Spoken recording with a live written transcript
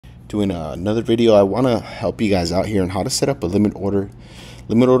doing another video. I want to help you guys out here on how to set up a limit order.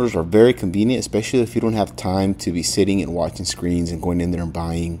 Limit orders are very convenient, especially if you don't have time to be sitting and watching screens and going in there and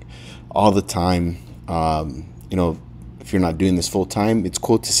buying all the time. You know, if you're not doing this full time, it's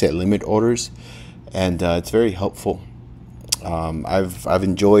cool to set limit orders, and it's very helpful. I've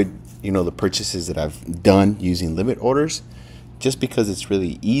enjoyed, you know, the purchases that I've done using limit orders, just because it's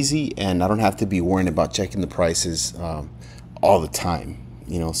really easy and I don't have to be worrying about checking the prices all the time,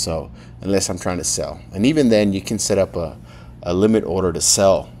 you know, so unless I'm trying to sell. And even then, you can set up a limit order to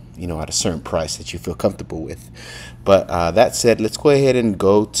sell, you know, at a certain price that you feel comfortable with. But that said, let's go ahead and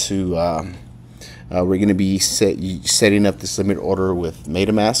go to we're going to be setting up this limit order with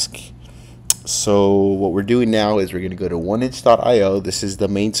MetaMask. So what we're doing now is we're going to go to 1inch.io. This is the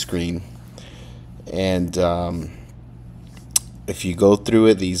main screen, and if you go through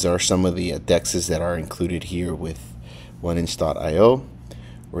it, these are some of the dexes that are included here with 1inch.io.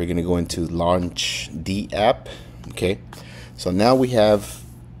 We're going to go into launch the app. Okay, so now we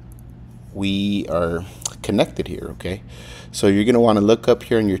are connected here. Okay, so you're going to want to look up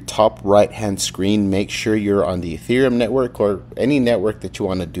here on your top right hand screen, make sure you're on the Ethereum network or any network that you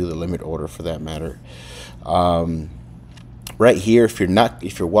want to do the limit order, for that matter. Right here, if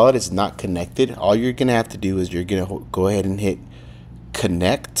your wallet is not connected, all you're going to have to do is you're going to go ahead and hit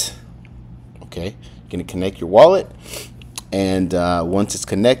connect. Okay, you're going to connect your wallet, and once it's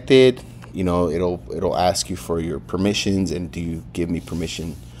connected, you know, it'll ask you for your permissions, and do you give me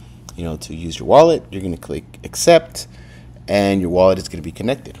permission, you know, to use your wallet. You're going to click accept, and your wallet is going to be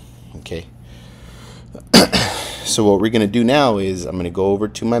connected. Okay, so what we're going to do now is I'm going to go over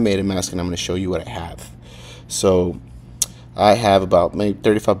to my MetaMask and I'm going to show you what I have. So I have about maybe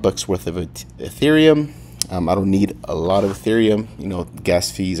 35 bucks worth of Ethereum. I don't need a lot of Ethereum. You know, gas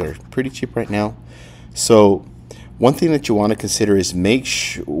fees are pretty cheap right now. So one thing that you want to consider is make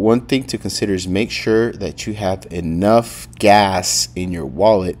sure that you have enough gas in your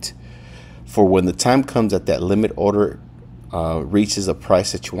wallet for when the time comes that limit order reaches a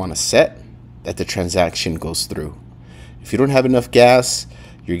price that you want to set, that the transaction goes through. If you don't have enough gas,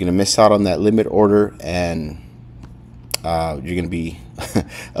 you're going to miss out on that limit order, and you're going to be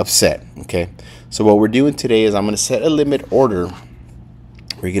upset. Okay, so what we're doing today is I'm going to set a limit order.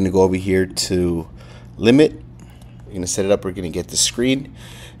 We're going to go over here to limit. We're going to set it up. We're going to get the screen,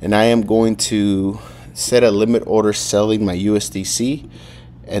 and I am going to set a limit order selling my USDC.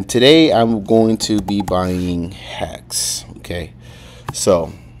 And today I'm going to be buying Hex. Okay,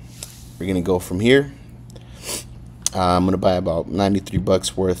 so we're going to go from here. I'm going to buy about 93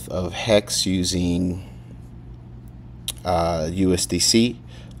 bucks worth of Hex using USDC.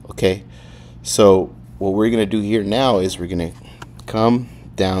 Okay, so what we're going to do here now is we're going to come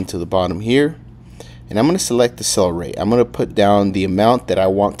down to the bottom here, and I'm going to select the sell rate. I'm going to put down the amount that I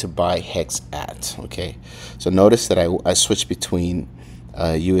want to buy Hex at. Okay, so notice that I switched between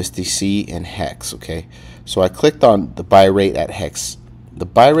USDC and Hex. Okay, so I clicked on the buy rate at Hex. The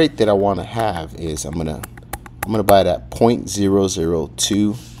buy rate that I want to have is I'm gonna buy it at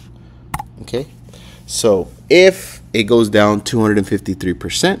 0.002. Okay, so if it goes down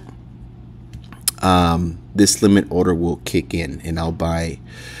 253%, this limit order will kick in, and I'll buy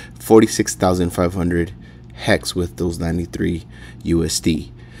 46,500 Hex with those 93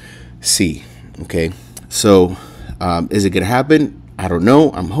 USDC. Okay, so is it gonna happen? I don't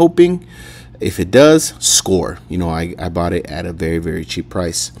know. I'm hoping. If it does, score. You know, I bought it at a very, very cheap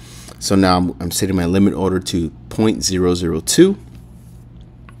price. So now I'm setting my limit order to 0.002.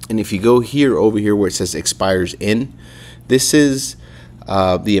 And if you go here, over here where it says expires in, this is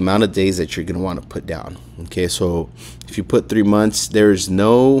the amount of days that you're going to want to put down. Okay, so if you put 3 months, there's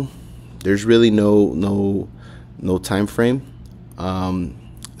really no time frame.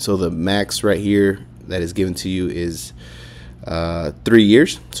 So the max right here that is given to you is 3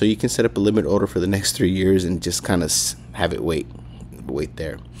 years, so you can set up a limit order for the next 3 years and just kind of have it wait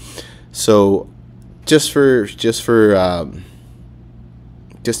there. So just to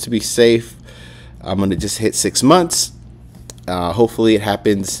be safe, I'm gonna just hit 6 months. Hopefully it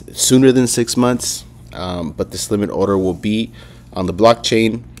happens sooner than 6 months, but this limit order will be on the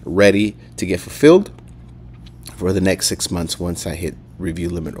blockchain ready to get fulfilled for the next 6 months once I hit review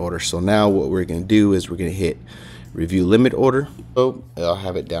limit order. So now what we're gonna do is we're gonna hit review limit order. So I'll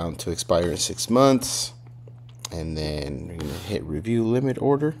have it down to expire in 6 months, and then we're gonna hit review limit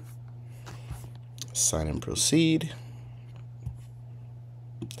order, sign and proceed,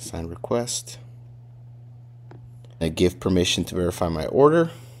 sign request. I give permission to verify my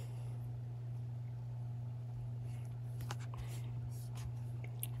order.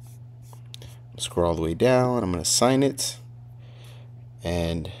 Scroll all the way down. I'm gonna sign it,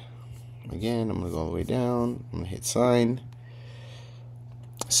 and Again, I'm gonna go all the way down. I'm gonna hit sign.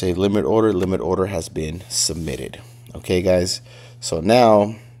 Say limit order. Limit order has been submitted. Okay, guys. So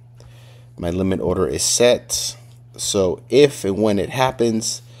now my limit order is set. So if and when it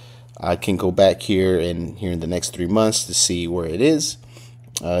happens, I can go back here and here in the next 3 months to see where it is.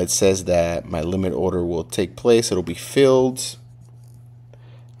 It says that my limit order will take place. It'll be filled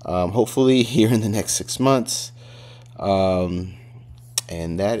hopefully here in the next 6 months.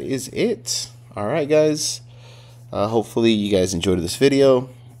 And that is it. All right, guys. Hopefully you guys enjoyed this video.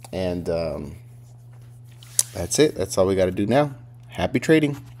 And that's it. That's all we got to do now. Happy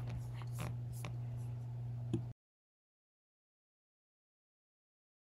trading.